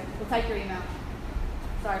 we'll take your email.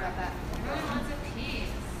 Sorry about that. Everyone wants a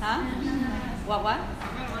piece. Huh? What?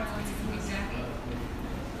 Everyone wants a piece of me, Jackie.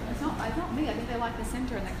 It's not me. I think they like the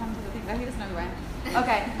center and they come to the thing. He doesn't know who I am.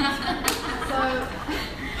 Okay. So,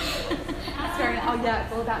 it's very, oh yeah,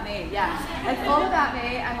 it's all about me. Yeah. It's all about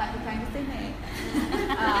me and like the came to see me.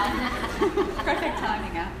 Perfect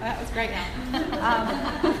timing, yeah. That was great now.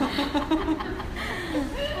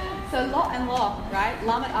 So Lo and Lo, right?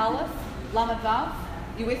 Lamed Aleph, Lamed Vav.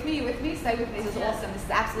 You with me? Stay with me. This is awesome. This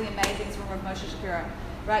is absolutely amazing. It's from Rav Moshe Shapiro.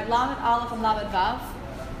 Right? Lamed Aleph and Lamed Vav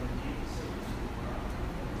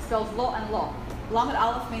spells Lo and Lo. Lamed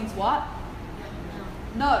Aleph means what?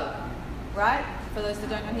 No. Right? For those that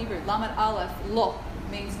don't know Hebrew. Lamed Aleph, Lo,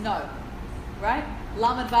 means no. Right?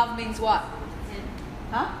 Lamed Vav means what?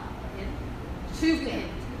 Huh? To him.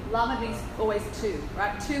 Lamed means always to,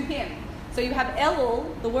 right? To him. So you have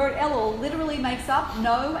Elul, the word Elul literally makes up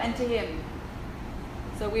no and to him.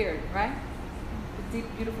 So weird, right? A deep,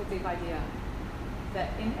 beautiful, deep idea. That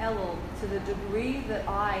in Elul, to the degree that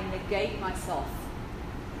I negate myself,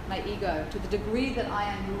 my ego, to the degree that I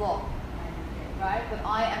am Lo, right? That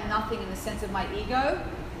I am nothing in the sense of my ego,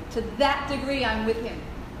 to that degree I'm with him.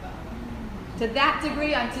 To that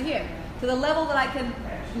degree I'm to him. To the level that I can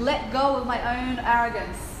let go of my own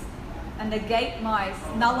arrogance and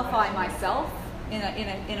nullify myself in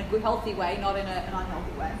a good, healthy way, not in an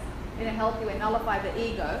unhealthy way. In a healthy way, nullify the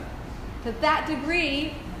ego. To that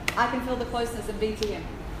degree, I can feel the closeness and be to him.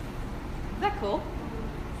 Isn't that cool?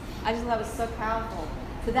 I just thought it was so powerful.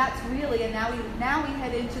 So that's really, and now we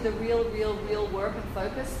head into the real work and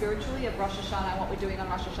focus spiritually of Rosh Hashanah and what we're doing on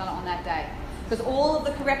Rosh Hashanah on that day. Because all of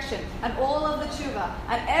the correction and all of the tshuva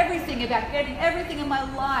and everything about getting everything in my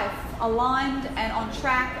life aligned and on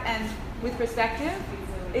track and with perspective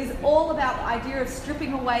is all about the idea of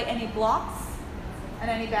stripping away any blocks and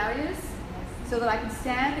any barriers so that I can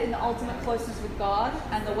stand in the ultimate closeness with God.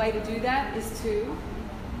 And the way to do that is to...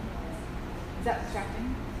 Is that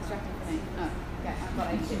distracting? Distracting for me? No. Okay, I've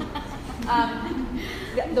got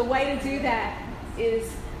it. The way to do that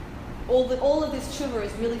is... All of this tshuva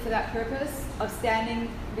is really for that purpose of standing,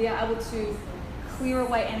 being able to clear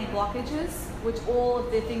away any blockages, which all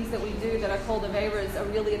of the things that we do that are called averas are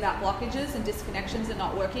really about blockages and disconnections and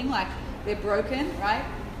not working, like they're broken, right?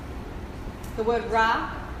 The word ra,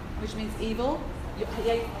 which means evil,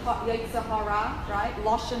 yetzer hara, right?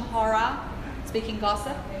 Lashon hara, speaking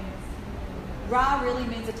gossip. Ra really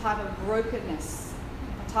means a type of brokenness,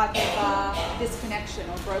 a type of disconnection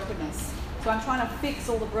or brokenness. So I'm trying to fix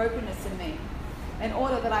all the brokenness in me in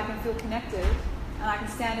order that I can feel connected and I can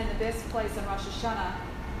stand in the best place in Rosh Hashanah.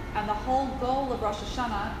 And the whole goal of Rosh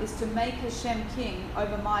Hashanah is to make Hashem king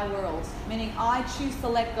over my world. Meaning I choose to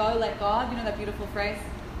let go, let God. You know that beautiful phrase?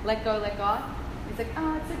 Let go, let God. It's like,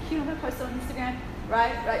 oh, it's so cute. I'm going to post it on Instagram.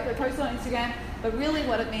 Right? I post it on Instagram. But really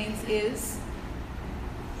what it means is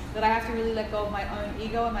that I have to really let go of my own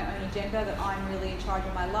ego and my own agenda, that I'm really in charge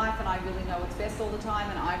of my life and I really know what's best all the time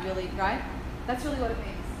and I really, right? That's really what it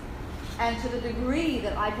means. And to the degree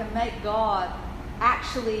that I can make God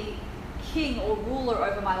actually king or ruler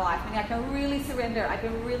over my life, meaning I can really surrender, I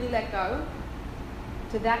can really let go,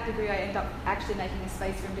 to that degree, I end up actually making a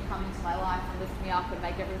space for him to come into my life and lift me up and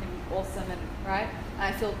make everything awesome, and right? And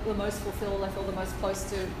I feel the most fulfilled, I feel the most close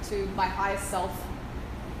to my highest self,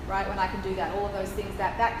 right? When I can do that, all of those things,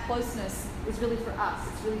 that closeness is really for us.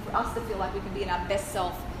 It's really for us to feel like we can be in our best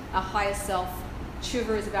self, our highest self.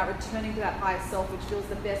 Tshuva is about returning to that highest self, which feels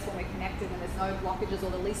the best when we're connected and there's no blockages,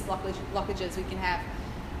 or the least blockages we can have.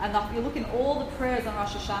 And if you look in all the prayers on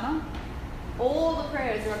Rosh Hashanah, all the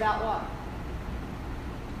prayers are about what?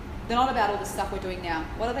 They're not about all the stuff we're doing now.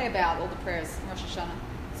 What are they about, all the prayers in Rosh Hashanah?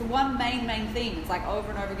 It's one main theme. It's like over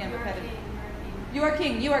and over again repetitive. You are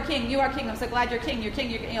king, you are king, you are king. I'm so glad you're king, you're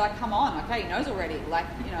king, you're king. You're like, come on, okay, he knows already. Like,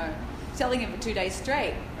 telling him for 2 days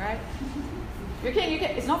straight, right? You're king, you're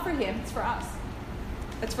king. It's not for him, it's for us.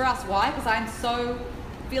 It's for us. Why? Because I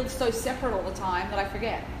feel so separate all the time that I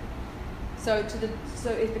forget. So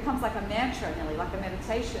it becomes like a mantra, nearly like a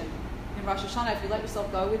meditation in Rosh Hashanah. If you let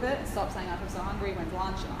yourself go with it and stop saying, I'm so hungry, when's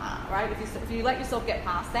lunch, right? If you let yourself get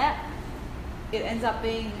past that, it ends up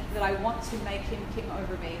being that I want to make him king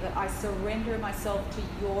over me, that I surrender myself to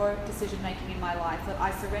your decision making in my life, that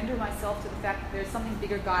I surrender myself to the fact that there's something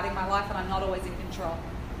bigger guiding my life and I'm not always in control.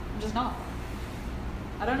 I'm just not.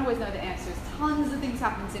 I don't always know the answers. Tons of things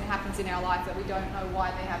happens in our life that we don't know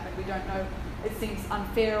why they happen. We don't know, it seems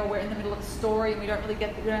unfair, or we're in the middle of a story and we don't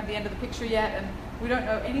have the end of the picture yet, and we don't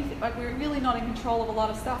know anything. Like, we're really not in control of a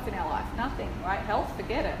lot of stuff in our life. Nothing, right? Health,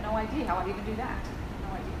 forget it. No idea how I'd even do that.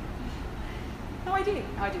 No idea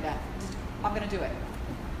how I do that. I'm going to do it,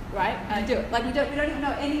 right? And I do it. Like, we don't even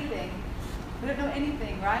know anything. We don't know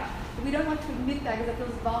anything, right? But we don't want to admit that because it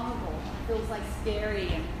feels vulnerable. It feels like scary,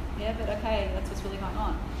 and yeah, but okay, that's what's really going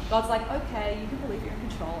on. God's like, okay, you can believe you're in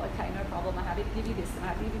control. Okay, no problem. I'm happy to give you this and I'm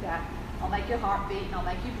happy to give you that. I'll make your heart beat and I'll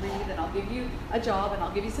make you breathe and I'll give you a job and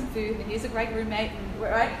I'll give you some food and here's a great roommate, and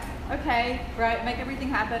right? Okay, right, make everything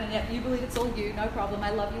happen, and yet you believe it's all you, no problem.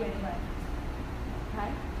 I love you anyway.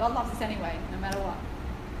 Okay? God loves us anyway, no matter what.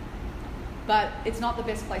 But it's not the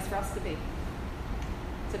best place for us to be.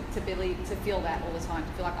 To feel that all the time,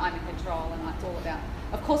 to feel like I'm in control and it's all about.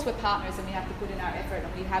 Of course, we're partners and we have to put in our effort,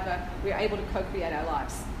 and we're able to co-create our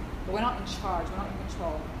lives. But we're not in charge, we're not in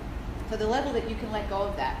control. So the level that you can let go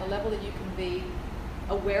of that, the level that you can be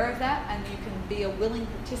aware of that, and you can be a willing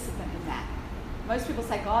participant in that. Most people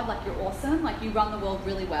say, God, like, you're awesome, like, you run the world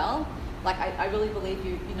really well. Like, I really believe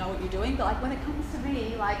you know what you're doing, but like, when it comes to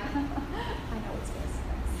me, like, I know what's best,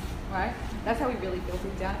 right? That's how we really feel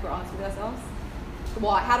deep down, if we're honest with ourselves.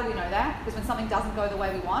 Why? How do we know that? Because when something doesn't go the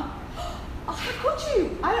way we want, oh, how could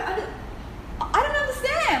you? I don't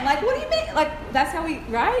understand. Like, what do you mean? Like, that's how we,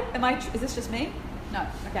 right? Is this just me? No.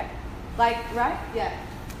 Okay. Like, right? Yeah.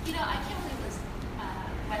 I can't believe this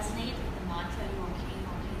resonated with the mantra, you are king, you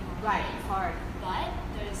are king, you are king. Right, it's hard. But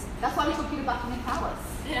that's why we took you to Buckingham Palace.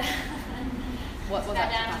 Yeah. What's that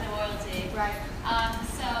that? Down to the royalty. Right.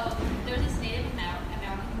 So there's this Native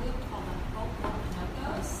American group called the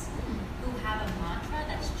Ho'oponoponos who have a mantra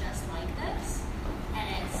that's just like this, and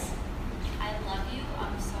it's, I love you,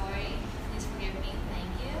 I'm sorry, please forgive me,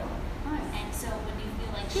 thank you. Nice. And so when you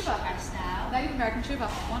feel like Tshuva. stressed out, Native American Tshuva,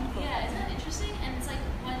 wonderful. yeah, isn't that interesting? And it's like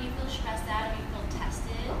when you feel stressed out or you feel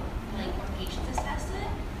tested, like your patience is tested,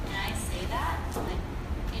 and I say that like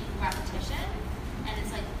in repetition, and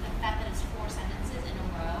it's like the fact that it's 4 sentences in a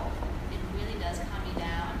row, it really does calm me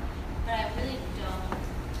down. But I really don't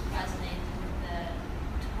resonate with the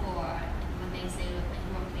Torah when they say like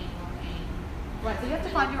working. Right, so you have to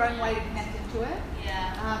find your own way to connect into it.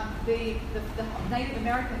 Yeah. The Native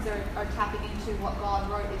Americans are tapping into what God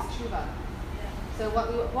wrote is Tshuva. Yeah. So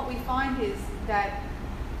what we find is that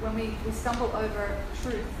when we stumble over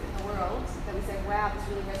truth in the world, that we say, wow, this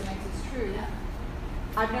really resonates as true. Yeah.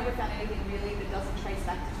 I've never found anything really that doesn't trace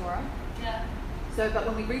back to Torah. Yeah. So, but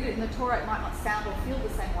when we read it in the Torah, it might not sound or feel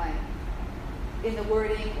the same way in the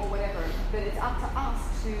wording or whatever. But it's up to us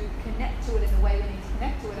to connect to it in the way we need to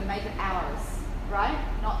connect to it and make it ours, right?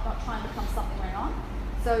 Not try and become something we're not.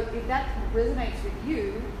 So if that resonates with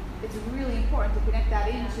you, it's really important to connect that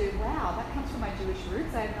into, wow, that comes from my Jewish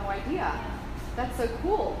roots. I had no idea. That's so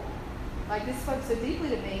cool. Like, this spoke so deeply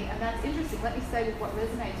to me, and that's interesting. Let me stay with what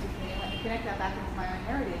resonates with me, and let me connect that back into my own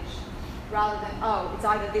heritage, rather than, oh, it's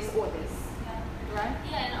either this or this. Yeah. Right?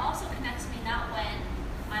 Yeah, and it also connects me not when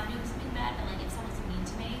I'm doing something bad, but like if someone's mean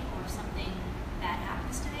to me or something bad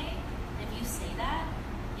happens to me, if you say that,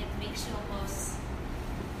 it makes you almost,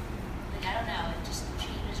 like, I don't know, it just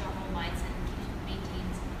changes your whole mindset and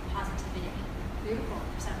maintains positivity. Beautiful.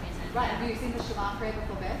 For some reason. Right, Yeah. have you seen the Shema prayer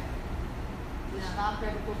before bed? The No. Shema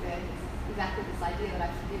prayer before bed is exactly this idea that I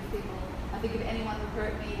forgive people. I think if anyone who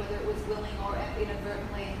hurt me, whether it was willing or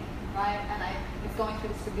inadvertently, right? And it's going through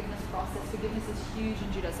this forgiveness process. Forgiveness is huge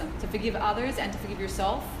in Judaism. To forgive others and to forgive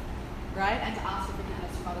yourself, right? And to ask for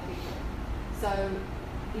forgiveness from other people. So,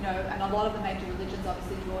 and a lot of the major religions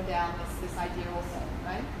obviously draw down this idea also,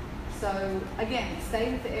 right? So, again,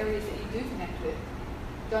 stay with the areas that you do connect with.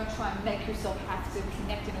 Don't try and make yourself have to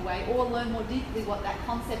connect in a way, or learn more deeply what that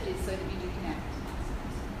concept is so that you do connect.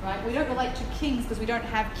 Right? We don't relate to kings because we don't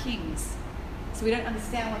have kings. So we don't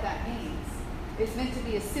understand what that means. It's meant to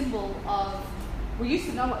be a symbol of, we used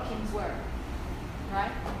to know what kings were.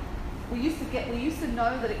 Right? We used to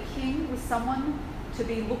know that a king was someone to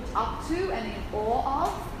be looked up to and in awe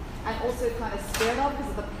of, and also kind of scared of because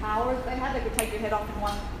of the power that they had. They could take your head off in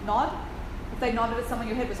one nod. If they nodded at someone,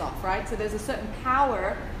 your head was off, right? So there's a certain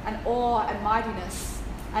power and awe and mightiness,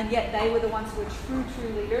 and yet they were the ones who were true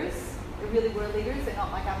leaders. They really were leaders. They're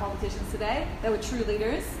not like our politicians today. They were true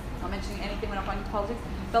leaders. I'm not mentioning anything, we're not going into politics.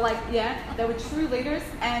 But they were true leaders,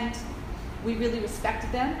 and we really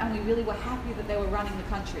respected them, and we really were happy that they were running the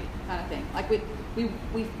country, kind of thing. Like we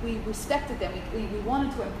respected them. We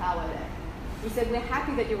wanted to empower them. We said, we're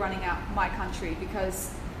happy that you're running out my country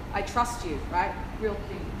because I trust you, right? Real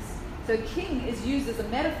kings. So king is used as a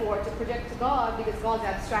metaphor to project to God because God's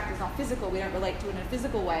abstract, is not physical. We don't relate to it in a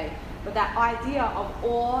physical way. But that idea of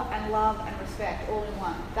awe and love and respect all in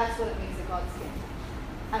one, that's what it means that God's king.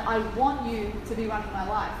 And I want you to be running my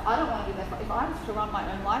life. I don't want to do that. If I was to run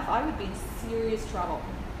my own life, I would be in serious trouble.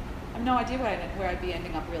 I have no idea where I'd be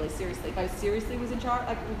ending up really seriously. If I seriously was in charge,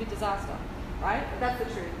 it would be disaster, right? But that's the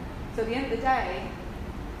truth. So at the end of the day,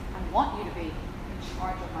 I want you to be in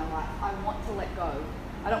charge of my life. I want to let go.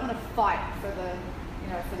 I don't want to fight for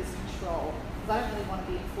for this control, because I don't really want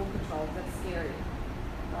to be in full control. That's scary,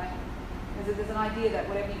 right? Because there's an idea that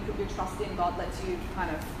whatever you put your trust in, God lets you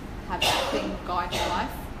kind of have that thing guide your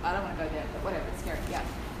life. I don't want to go there, but whatever, it's scary. Yeah.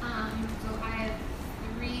 So I have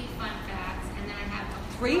 3 fun facts, and then I have a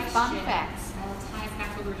 3 fun question facts. that ties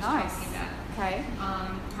back to what we were just Nice. talking about. Okay.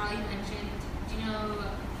 Carly mentioned, do you know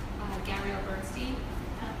Gabrielle Bernstein?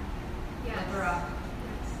 Yeah. The Baruch.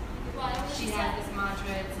 Why would She she has say this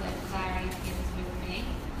mantra, it's like clarity begins with me.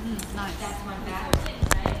 Nice. That's one fact.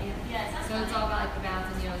 right? Yeah, it sounds So it's funny. all about like the balance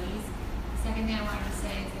and yogis. Second thing I wanted to say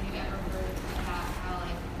is, have you ever heard about how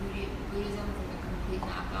like Buddhism is like a complete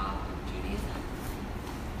knockoff of Judaism?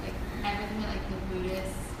 Like everything that like the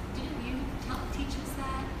Buddhists, didn't you teach us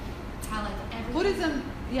that? How like everything. Buddhism,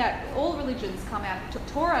 all religions come out.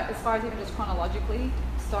 Torah, as far as even just chronologically,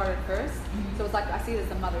 started first. Mhm. So it's like, I see it as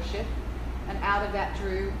the mothership. And out of that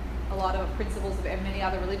drew a lot of principles of many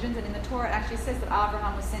other religions. And in the Torah, it actually says that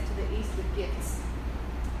Abraham was sent to the east with gifts.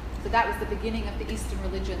 So that was the beginning of the Eastern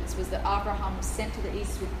religions, was that Abraham was sent to the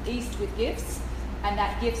east with gifts. And the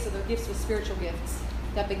gifts were spiritual gifts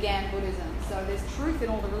that began Buddhism. So there's truth in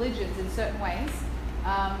all the religions in certain ways.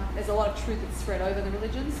 There's a lot of truth that's spread over the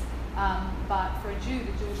religions. But for a Jew,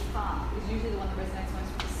 the Jewish path is usually the one that resonates most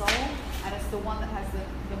with the soul. And it's the one that has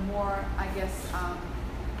the more, I guess,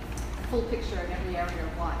 full picture in every area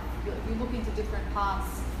of life. If you look into different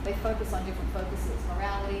paths, they focus on different focuses,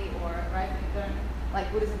 morality, or right.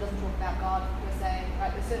 Like Buddhism doesn't talk about God per se.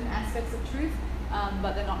 Right, there's certain aspects of truth,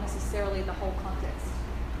 but they're not necessarily the whole context.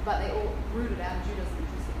 But they all rooted out of Judaism,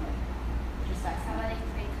 interestingly, which is How about fascinating.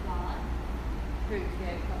 like create Kabbalah? Who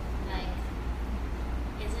created Kabbalah? Like,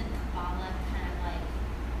 isn't Kabbalah kind of like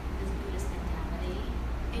this Buddhist mentality?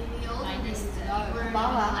 In the olden Mine days, is you no, weren't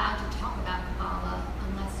Kabbalah. allowed to talk about Kabbalah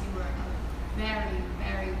unless you were a very,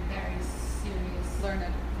 very, very serious Learned.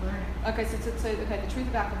 learner. Okay, so the truth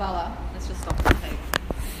about Kabbalah. Let's just stop the tape.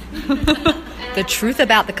 And I The have truth one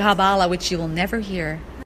about the question. Kabbalah, which you will never hear.